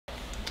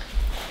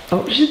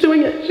Oh, she's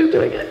doing it. She's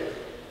doing it.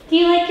 Do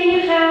you like your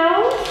new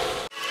house?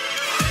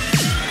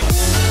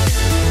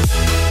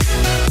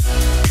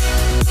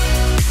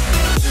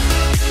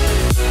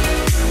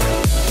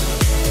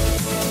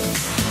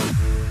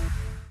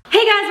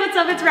 Hey guys, what's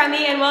up? It's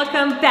Remi and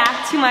welcome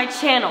back to my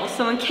channel.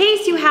 So in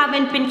case you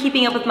haven't been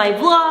keeping up with my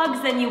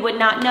vlogs, then you would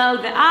not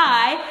know that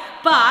I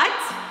bought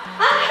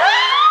a house!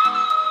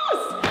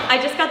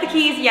 I just got the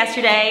keys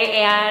yesterday,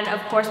 and of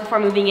course before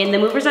moving in, the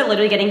movers are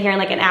literally getting here in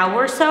like an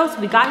hour or so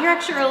we got here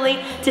extra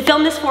early to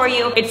film this for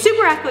you. It's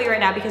super echoey right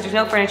now because there's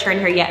no furniture in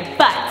here yet,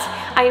 but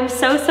I am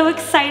so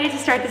excited to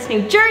start this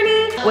new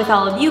journey with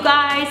all of you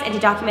guys and to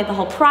document the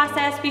whole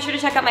process. Be sure to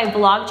check out my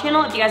vlog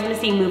channel if you guys want to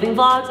see moving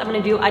vlogs. I'm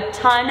gonna do a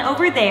ton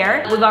over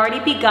there. We've already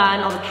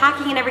begun all the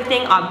packing and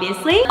everything,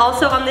 obviously.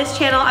 Also on this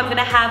channel, I'm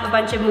gonna have a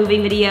bunch of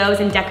moving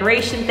videos and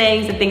decoration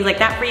things and things like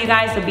that for you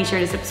guys, so be sure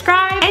to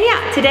subscribe. And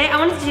yeah, today I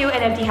wanted to do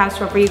an empty house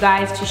tour for you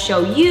guys to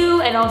show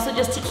you and also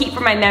just to keep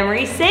for my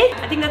memory's sake.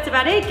 I think that's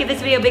about it. Give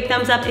this video a big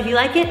thumbs up if you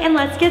like it, and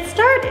let's get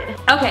started.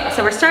 Okay,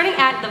 so we're starting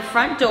at the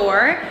front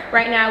door.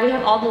 Right now we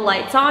have all the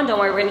lights on. Don't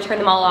worry, we're gonna turn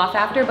them all off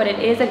after, but it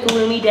is a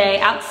gloomy day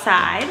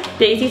outside.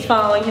 Daisy's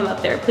following him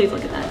up there. Please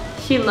look at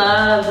that. She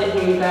loves it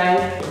here, you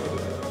guys.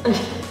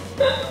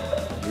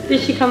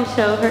 Did she come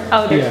show her?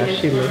 Oh, there she is.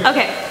 She lives.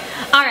 Okay.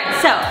 All right,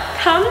 so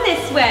come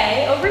this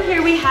way. Over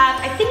here we have,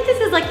 I think this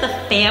is like the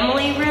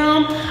family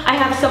room. I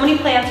have so many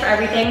plans for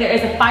everything. There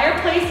is a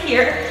fireplace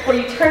here where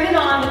you turn it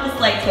on with this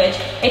light switch.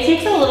 It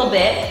takes a little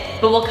bit,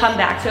 but we'll come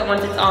back to it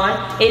once it's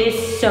on. It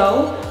is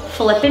so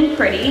flippin'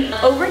 pretty.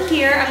 Over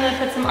here, I'm gonna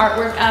put some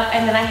artwork up,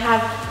 and then I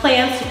have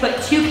plans to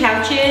put 2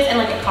 couches and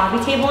like a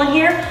coffee table in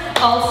here.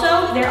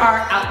 Also, there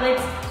are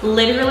outlets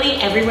literally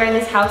everywhere in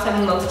this house.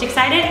 I'm most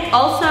excited.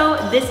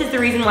 Also, this is the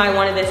reason why I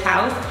wanted this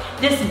house.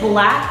 This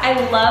black, I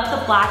love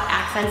the black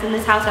accents in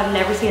this house. I've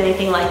never seen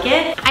anything like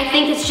it. I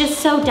think it's just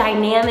so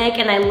dynamic,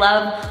 and I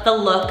love the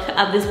look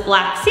of this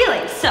black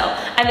ceiling. So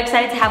I'm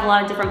excited to have a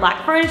lot of different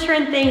black furniture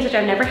and things, which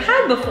I've never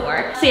had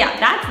before. So yeah,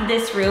 that's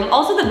this room.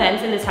 Also, the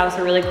vents in this house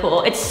are really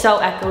cool. It's so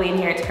echoey in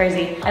here, it's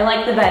crazy. I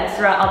like the vents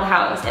throughout all the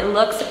house. It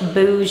looks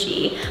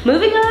bougie.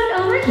 Moving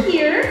on over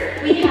here,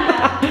 we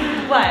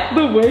have, what?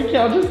 The way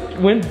Cal just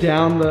went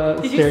down the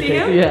staircase. Did you see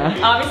him? Yeah.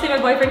 Obviously my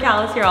boyfriend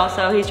Cal is here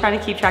also. He's trying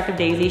to keep track of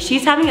Daisy.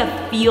 She's having a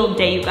field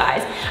day, you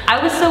guys.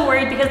 I was so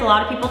worried because a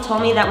lot of people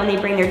told me that when they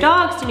bring their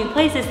dogs to new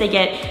places, they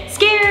get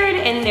scared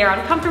and they're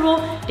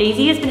uncomfortable.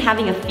 Daisy has been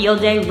having a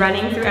field day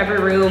running through every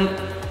room,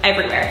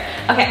 everywhere.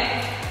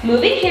 Okay.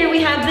 Moving here,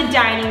 we have the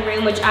dining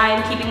room, which I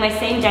am keeping my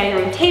same dining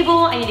room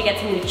table. I need to get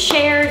some new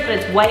chairs, but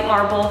it's white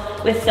marble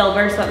with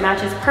silver, so it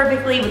matches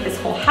perfectly with this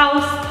whole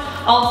house.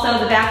 Also,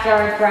 the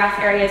backyard grass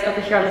area is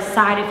over here on the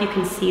side, if you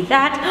can see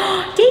that.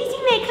 Daisy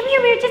May, come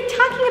here, we were just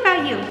talking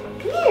about you.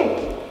 Come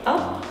here.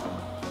 Oh.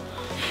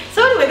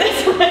 So anyway,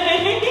 this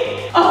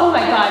way. Oh my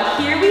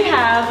God, here we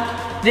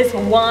have this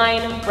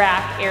wine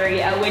rack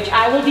area, which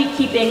I will be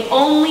keeping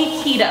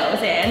only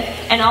Tito's in.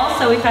 And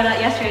also, we found out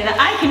yesterday that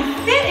I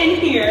can fit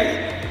in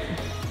here.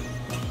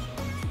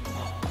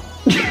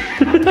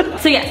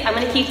 So yes, I'm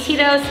gonna keep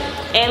Tito's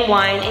and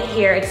wine in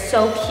here. It's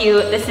so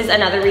cute. This is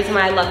another reason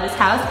why I love this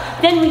house.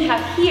 Then we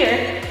have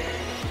here,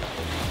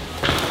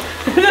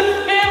 the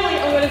family,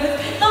 oh what is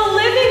this? The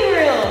living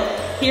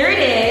room. Here it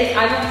is,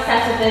 I'm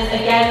obsessed with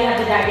this. Again, we have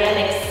the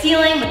dynamic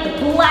ceiling with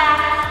the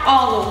black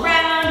all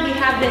around. We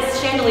have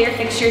this chandelier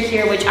fixture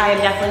here, which I am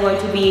definitely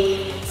going to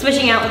be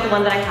switching out with the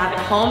one that I have at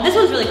home. This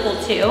one's really cool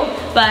too,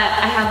 but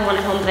I have one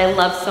at home that I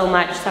love so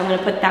much, so I'm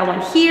gonna put that one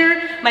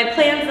here. My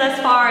plans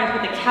thus far, I'm gonna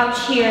put the couch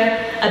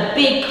here, a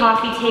big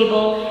coffee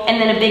table,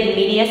 and then a big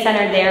media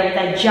center there with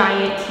a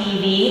giant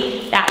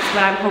TV. That's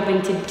what I'm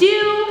hoping to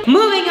do.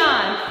 Moving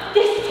on,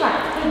 this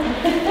part.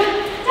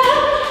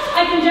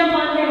 I can jump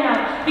on here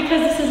now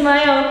because this is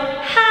my own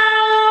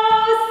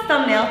house.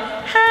 Thumbnail,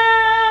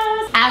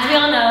 house. As we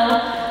all know,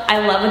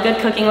 I love a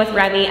good cooking with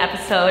Remi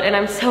episode, and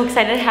I'm so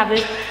excited to have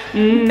this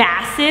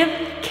massive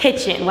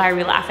kitchen. Why are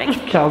we laughing?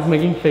 Cal's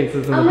making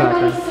faces in the background.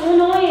 Oh my God, it's so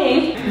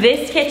annoying.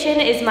 This kitchen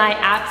is my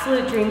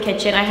absolute dream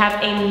kitchen. I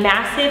have a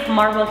massive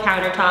marble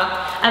countertop.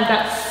 I've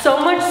got so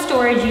much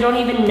storage, you don't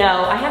even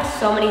know. I have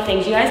so many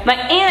things, you guys. My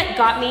aunt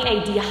got me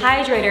a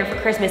dehydrator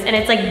for Christmas, and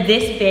it's like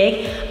this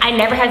big. I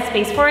never had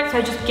space for it, so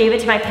I just gave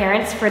it to my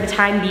parents for the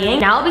time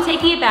being. Now I'll be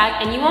taking it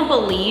back, and you won't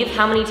believe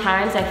how many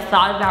times I've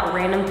thought about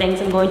random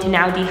things I'm going to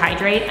now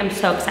dehydrate. I'm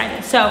so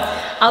excited. So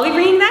I'll be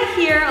bringing that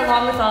here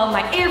along with all of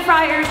my air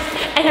fryers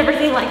and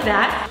everything like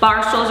that.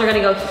 Bar stools are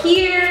gonna go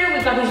here.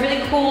 We've got these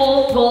really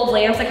cool gold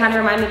lamps that kind of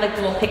remind me of like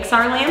the little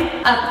Pixar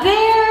lamp. Up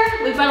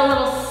there, we've got a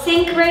little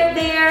sink right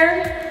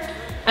there.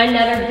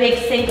 Another big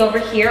sink over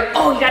here.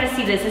 Oh, you gotta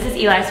see this. This is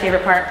Eli's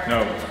favorite part.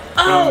 No.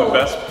 Oh.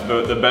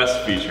 The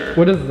best feature.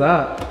 What is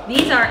that?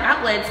 These are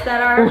outlets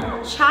that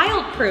are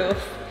child-proof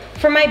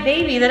for my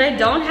baby that I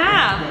don't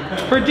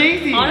have. For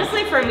Daisy.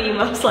 Honestly, for me,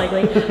 most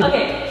likely.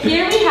 Okay,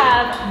 here we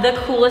have the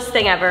coolest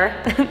thing ever.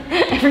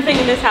 Everything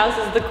in this house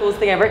is the coolest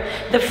thing ever.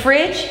 The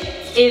fridge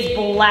is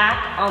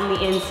black on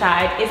the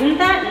inside. Isn't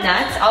that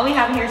nuts? All we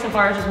have here so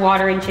far is just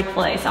water and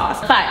Chick-fil-A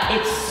sauce. But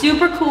it's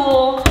super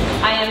cool.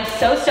 I am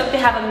so stoked to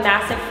have a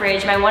massive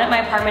fridge. My one at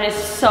my apartment is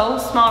so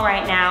small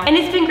right now. And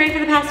it's been great for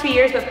the past few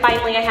years, but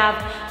finally I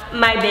have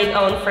my big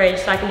own fridge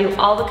so I can do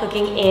all the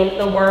cooking in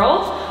the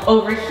world.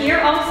 Over here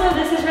also,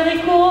 this is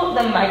really cool.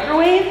 The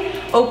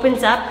microwave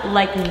opens up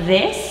like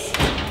this.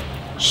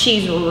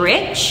 She's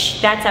rich.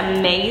 That's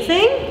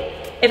amazing.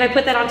 If I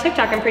put that on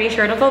TikTok, I'm pretty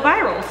sure it'll go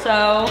viral,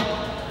 so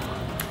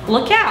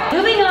look out.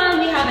 Moving on,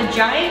 we have a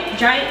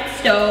giant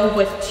stove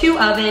with 2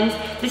 ovens.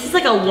 This is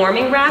like a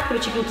warming rack,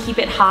 which you can keep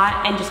it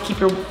hot and just keep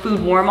your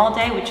food warm all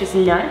day, which is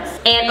nuts.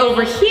 And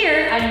over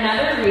here,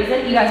 another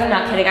reason, you guys are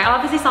not kidding, I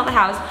obviously saw the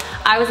house.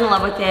 I was in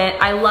love with it.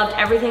 I loved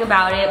everything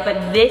about it,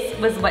 but this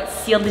was what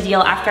sealed the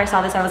deal. After I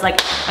saw this, I was like,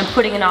 I'm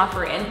putting an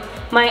offer in.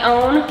 My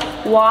own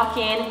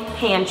walk-in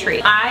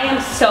pantry. I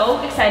am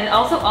so excited.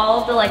 Also,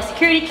 all of the like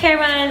security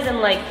cameras and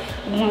like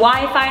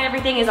Wi-Fi and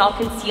everything is all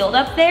concealed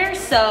up there,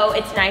 so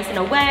it's nice and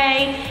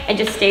away and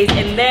just stays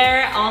in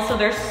there. Also,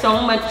 there's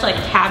so much like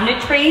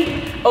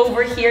cabinetry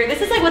over here. This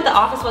is like what the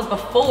office was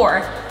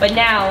before, but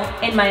now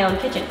in my own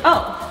kitchen.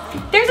 Oh,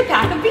 there's a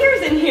pack of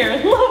beers in here.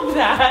 Love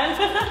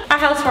that. A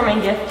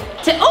housewarming gift.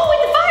 Oh,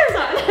 and the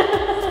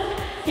fire's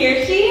on.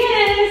 Here she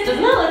is.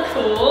 Doesn't that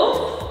look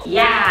cool?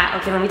 Yeah,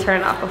 okay, let me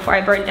turn it off before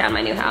I burn down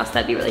my new house.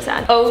 That'd be really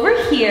sad.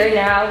 Over here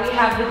now, we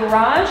have the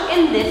garage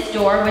and this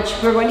door, which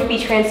we're going to be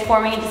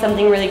transforming into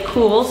something really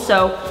cool,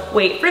 so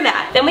wait for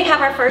that. Then we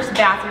have our first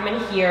bathroom in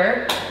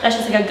here. That's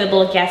just like a good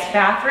little guest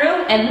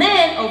bathroom. And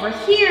then over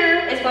here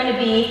is going to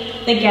be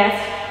the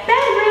guest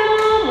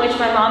bedroom, which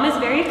my mom is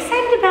very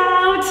excited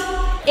about.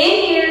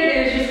 In here,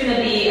 there's just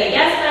gonna be a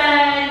guest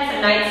bed,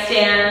 some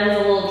nightstands,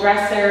 a little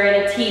dresser,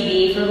 and a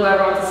TV for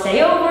whoever wants to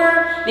stay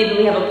over. Maybe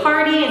we have a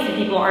party and some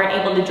people aren't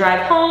able to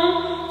drive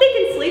home, they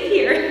can sleep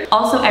here.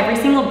 Also, every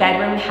single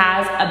bedroom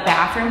has a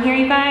bathroom here,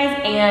 you guys,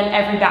 and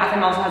every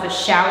bathroom also has a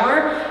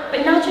shower,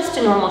 but not just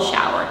a normal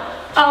shower,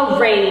 a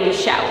rain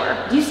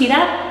shower. Do you see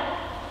that?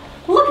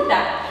 Look at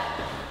that.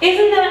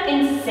 Isn't that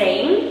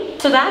insane?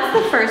 So that's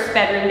the first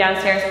bedroom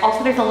downstairs.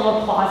 Also, there's a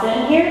little closet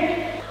in here.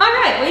 All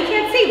right, well you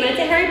can't see, but it's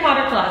a Harry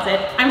Potter closet.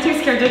 I'm too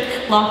scared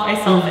to lock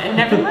myself in,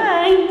 never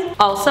mind.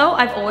 Also,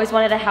 I've always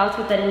wanted a house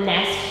with a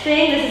Nest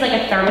thing. This is like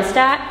a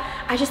thermostat.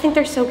 I just think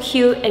they're so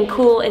cute and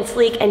cool and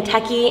sleek and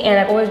techy, and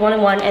I've always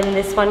wanted one, and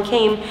this one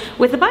came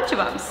with a bunch of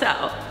them, so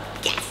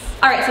yes.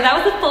 All right, so that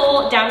was the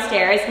full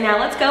downstairs. Now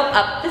let's go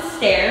up the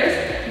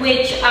stairs,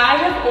 which I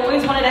have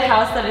always wanted a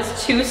house that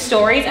is 2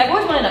 stories. I've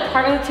always wanted an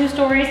apartment with 2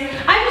 stories.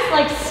 I just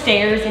like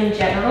stairs in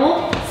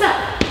general, so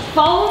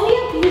follow me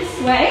up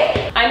this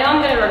way. I know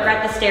I'm gonna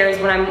regret the stairs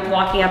when I'm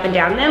walking up and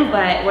down them,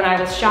 but when I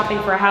was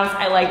shopping for a house,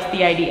 I liked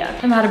the idea.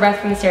 I'm out of breath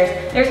from the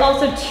stairs. There's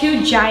also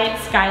 2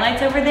 giant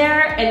skylights over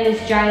there and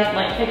this giant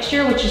light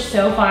fixture, which is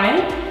so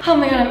fun. Oh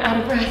my God, I'm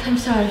out of breath. I'm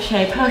so out of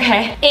shape.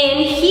 Okay. In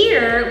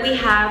here, we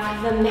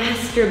have the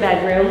master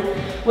bedroom,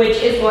 which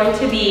is going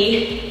to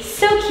be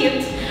so cute.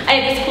 I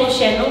have this cool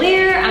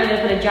chandelier. I'm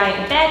gonna put a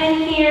giant bed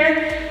in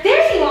here.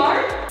 There you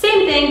are.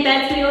 Same thing,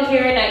 bed's gonna go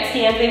here,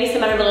 nightstand, maybe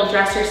some other little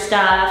dresser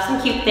stuff,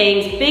 some cute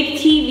things, big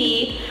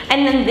TV.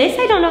 And then this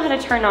I don't know how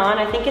to turn on.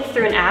 I think it's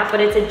through an app, but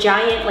it's a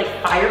giant like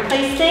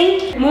fireplace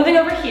thing. Moving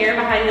over here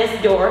behind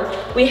this door,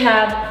 we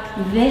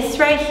have this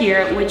right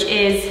here, which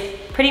is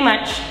pretty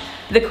much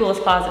the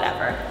coolest closet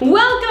ever.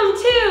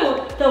 Welcome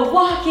to the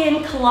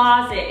walk-in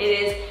closet. It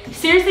is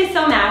seriously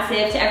so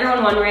massive. To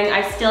everyone wondering,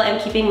 I still am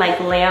keeping my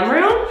glam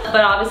room, but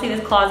obviously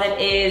this closet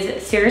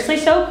is seriously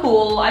so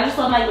cool. I just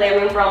love my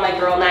glam room for all my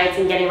girl nights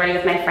and getting ready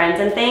with my friends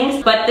and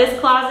things, but this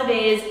closet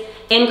is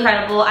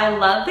incredible. I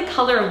love the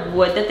color of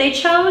wood that they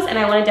chose, and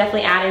I want to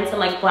definitely add in some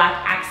like black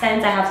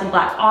accents. I have some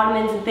black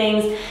ottomans and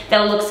things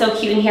that'll look so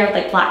cute in here with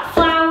like black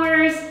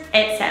flowers,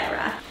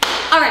 etc.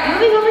 All right,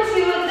 moving over to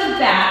the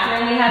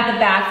bathroom. We have the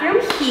bathroom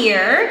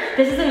here.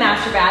 This is a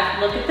master bath.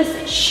 Look at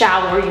this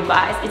shower, you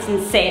guys. It's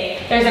insane.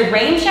 There's a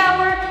rain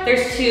shower.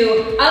 There's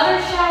 2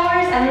 other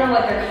showers. I don't know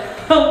what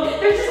they're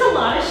called. There's just a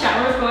lot of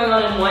showers going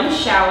on in one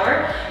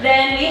shower.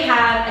 Then we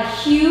have a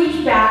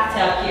huge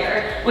bathtub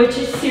here, which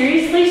is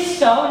seriously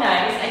so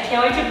nice. I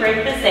can't wait to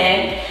break this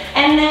in.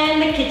 And then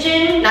the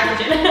kitchen, not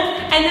kitchen,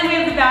 and then we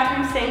have the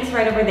bathroom sinks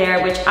right over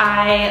there, which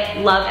I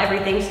love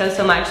everything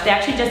so much. They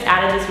actually just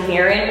added this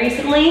mirror in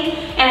recently,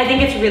 and I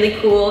think it's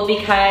really cool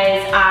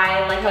because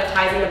I like how it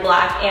ties into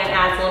black and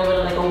adds a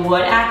little bit of like a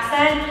wood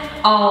accent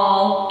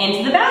all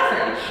into the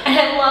bathroom. And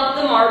I love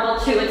the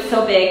marble too, it's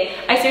so big.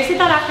 I seriously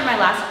thought after my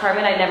last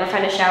apartment I'd never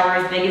find a shower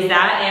as big as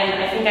that,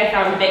 and I think I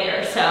found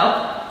bigger,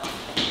 so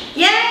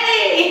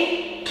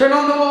yay! Turn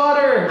on the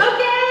water!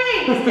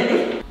 Okay! Just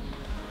kidding.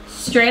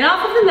 Straight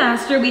off of the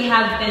master, we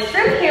have this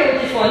room here,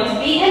 which is going to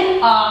be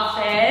an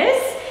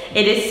office.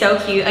 It is so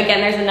cute.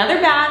 Again, there's another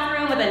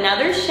bathroom with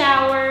another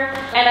shower.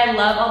 And I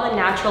love all the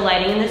natural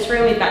lighting in this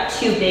room. We've got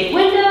 2 big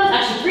windows,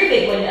 actually 3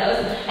 big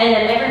windows. And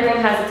then every room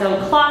has its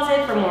own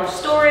closet for more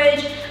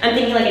storage. I'm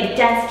thinking like a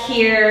desk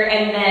here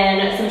and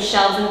then some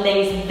shelves and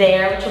things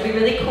there, which will be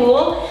really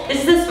cool. This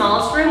is the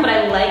smallest room, but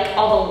I like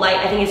all the light.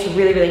 I think it's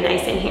really, really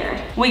nice in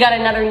here. We got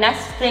another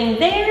nest thing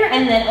there,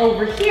 and then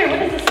over here, what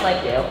does this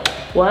light do?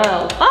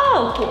 Whoa,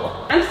 oh,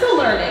 cool. I'm still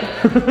learning.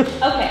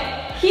 Okay.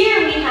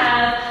 Here we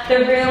have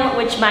the room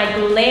which my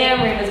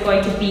glam room is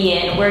going to be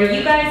in. Where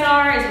you guys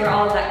are is where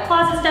all of that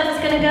closet stuff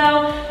is gonna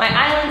go. My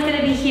island's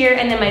gonna be here,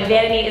 and then my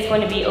vanity is going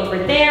to be over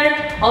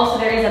there. Also,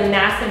 there is a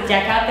massive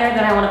deck out there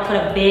that I wanna put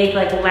a big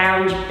like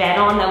lounge bed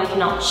on that we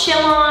can all chill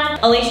on.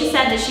 Alicia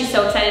said that she's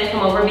so excited to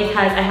come over because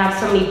I have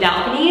so many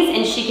balconies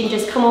and she can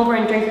just come over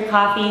and drink her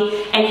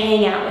coffee and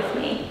hang out with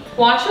me.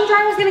 Washer and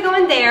dryer is gonna go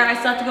in there. I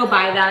still have to go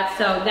buy that,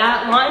 so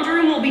that laundry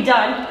room will be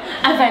done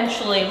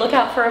eventually. Look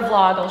out for a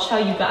vlog, I'll show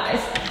you guys.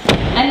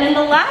 And then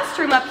the last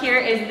room up here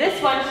is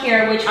this one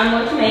here, which I'm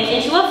going to make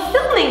into a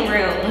filming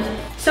room.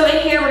 So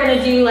in here we're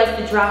gonna do like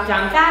the drop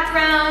down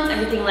backgrounds,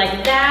 everything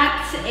like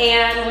that,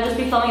 and we'll just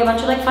be filming a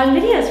bunch of like fun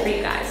videos for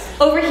you guys.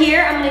 Over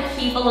here I'm gonna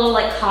keep a little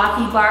like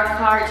coffee bar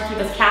cart to keep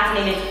us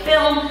caffeinated to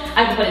film.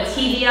 I can put a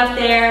TV up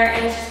there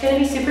and it's just gonna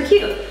be super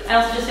cute. I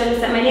also just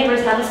noticed that my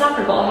neighbors have a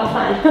soccer goal, have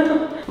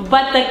fun.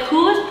 But the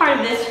coolest part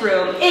of this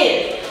room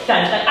is,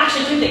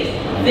 actually 2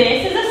 things.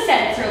 This is a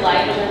sensor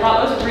light, which I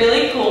thought was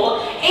really cool,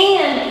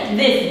 and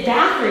this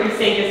bathroom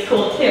sink is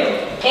cool too.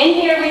 In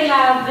here we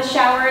have the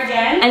shower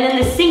again, and then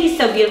the sink is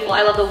so beautiful.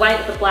 I love the white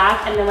with the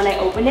black, and then when I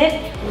open it,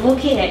 look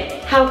at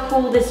it, how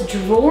cool this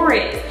drawer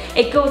is.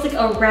 It goes like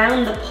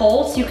around the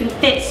pole, so you can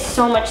fit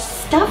so much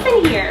stuff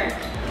in here.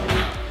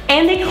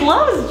 And they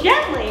close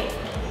gently.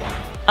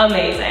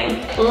 Amazing.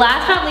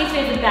 Last but not least, we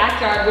have the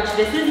backyard, which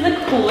this is the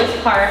coolest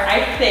part,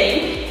 I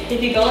think.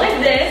 If you go like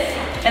this,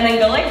 and then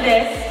go like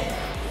this,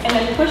 and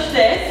then push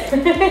this.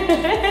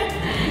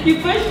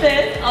 You push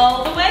this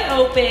all the way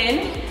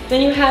open.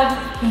 Then you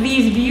have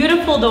these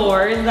beautiful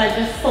doors that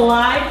just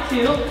slide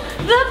to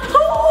the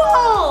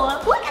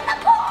pool. Look at the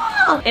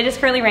pool. It is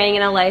currently raining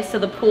in LA, so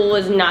the pool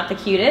is not the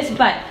cutest,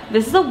 but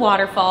this is a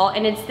waterfall,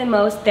 and it's the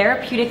most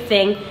therapeutic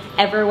thing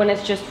ever when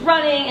it's just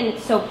running, and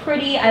it's so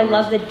pretty. I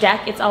love the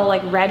deck. It's all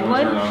like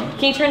redwood.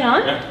 Can you turn it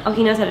on? Yeah. Oh,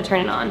 he knows how to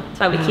turn it on. That's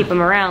why we keep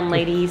him around,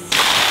 ladies. Ooh,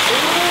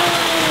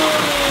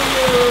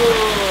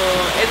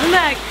 isn't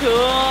that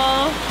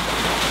cool?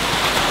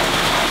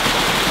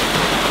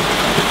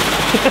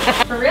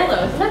 For real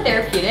though, isn't that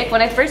therapeutic?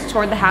 When I first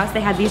toured the house,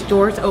 they had these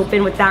doors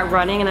open with that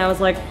running, and I was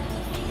like,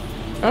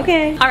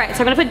 okay. All right, so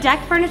I'm gonna put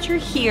deck furniture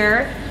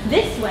here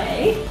this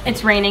way.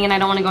 It's raining and I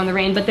don't wanna go in the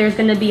rain, but there's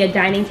gonna be a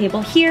dining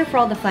table here for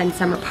all the fun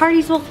summer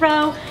parties we'll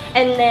throw.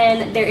 And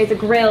then there is a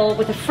grill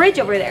with a fridge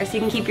over there, so you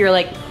can keep your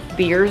like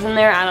beers in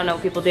there. I don't know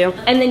what people do.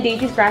 And then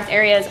Daisy's grass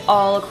area is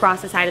all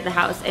across the side of the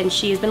house, and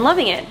she's been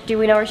loving it. Do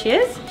we know where she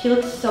is? She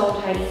looks so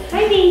tiny.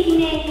 Hi,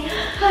 Daisy.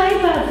 Hi,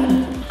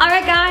 Bubby. All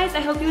right, guys, I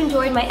hope you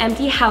enjoyed my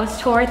empty house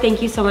tour.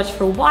 Thank you so much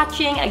for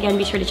watching. Again,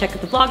 be sure to check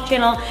out the vlog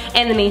channel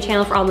and the main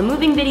channel for all the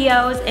moving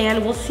videos,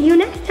 and we'll see you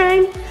next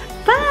time.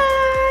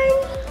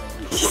 Bye.